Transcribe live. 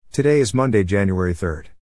Today is Monday, January 3rd.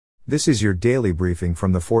 This is your daily briefing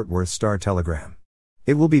from the Fort Worth Star-Telegram.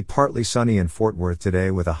 It will be partly sunny in Fort Worth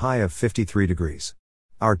today with a high of 53 degrees.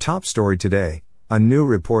 Our top story today, a new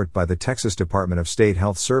report by the Texas Department of State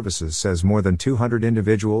Health Services says more than 200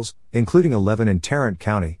 individuals, including 11 in Tarrant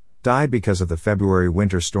County, died because of the February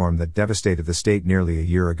winter storm that devastated the state nearly a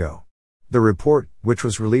year ago. The report, which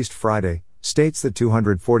was released Friday, states that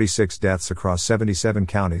 246 deaths across 77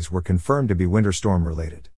 counties were confirmed to be winter storm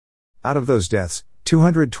related. Out of those deaths,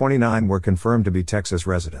 229 were confirmed to be Texas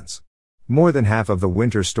residents. More than half of the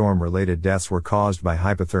winter storm-related deaths were caused by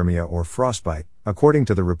hypothermia or frostbite, according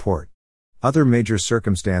to the report. Other major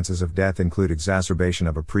circumstances of death include exacerbation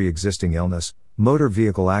of a pre-existing illness, motor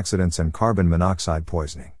vehicle accidents and carbon monoxide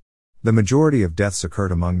poisoning. The majority of deaths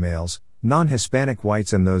occurred among males, non-Hispanic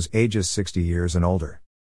whites and those ages 60 years and older.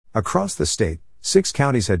 Across the state, 6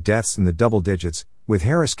 counties had deaths in the double digits, with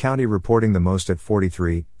Harris County reporting the most at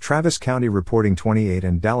 43, Travis County reporting 28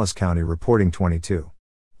 and Dallas County reporting 22.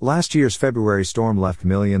 Last year's February storm left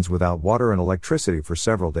millions without water and electricity for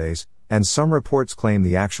several days, and some reports claim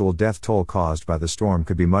the actual death toll caused by the storm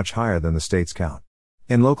could be much higher than the state's count.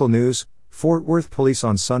 In local news, Fort Worth police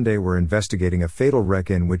on Sunday were investigating a fatal wreck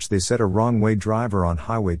in which they said a wrong-way driver on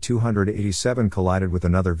Highway 287 collided with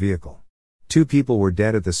another vehicle. 2 people were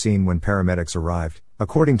dead at the scene when paramedics arrived,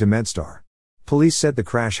 according to MedStar. Police said the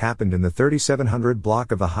crash happened in the 3700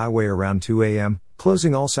 block of the highway around 2 a.m.,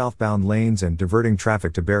 closing all southbound lanes and diverting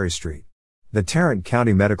traffic to Berry Street. The Tarrant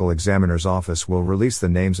County Medical Examiner's Office will release the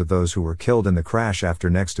names of those who were killed in the crash after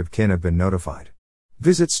next of kin have been notified.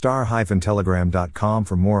 Visit star-telegram.com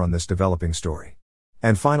for more on this developing story.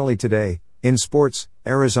 And finally today, in sports,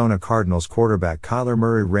 Arizona Cardinals quarterback Kyler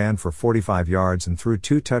Murray ran for 45 yards and threw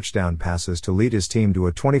 2 touchdown passes to lead his team to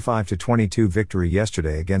a 25-22 victory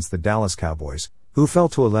yesterday against the Dallas Cowboys, who fell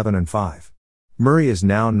to 11-5. Murray is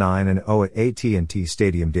now 9-0 at AT&T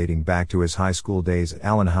Stadium dating back to his high school days at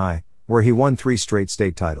Allen High, where he won 3 straight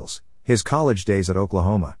state titles, his college days at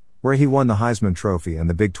Oklahoma, where he won the Heisman Trophy and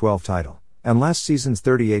the Big 12 title, and last season's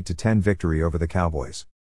 38-10 victory over the Cowboys.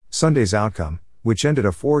 Sunday's outcome, which ended a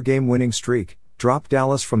 4-game winning streak, dropped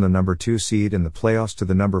Dallas from the number 2 seed in the playoffs to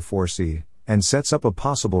the number 4 seed, and sets up a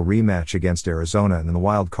possible rematch against Arizona in the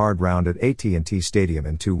wild card round at AT&T Stadium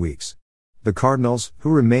in 2 weeks. The Cardinals, who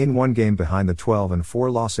remain 1 game behind the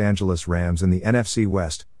 12-4 Los Angeles Rams in the NFC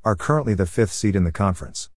West, are currently the 5th seed in the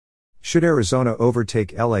conference. Should Arizona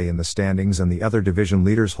overtake LA in the standings and the other division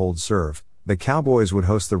leaders hold serve, the Cowboys would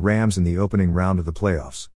host the Rams in the opening round of the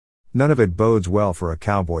playoffs. None of it bodes well for a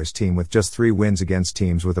Cowboys team with just 3 wins against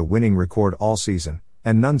teams with a winning record all season,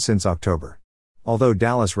 and none since October. Although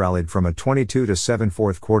Dallas rallied from a 22-7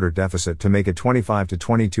 fourth quarter deficit to make it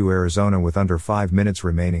 25-22 Arizona with under 5 minutes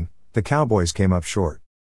remaining, the Cowboys came up short.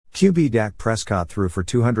 QB Dak Prescott threw for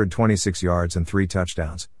 226 yards and 3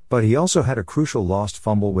 touchdowns, but he also had a crucial lost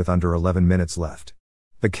fumble with under 11 minutes left.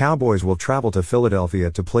 The Cowboys will travel to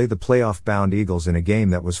Philadelphia to play the playoff-bound Eagles in a game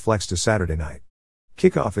that was flexed to Saturday night.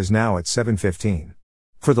 Kickoff is now at 7:15.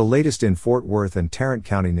 For the latest in Fort Worth and Tarrant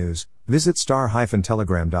County news, visit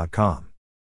star-telegram.com.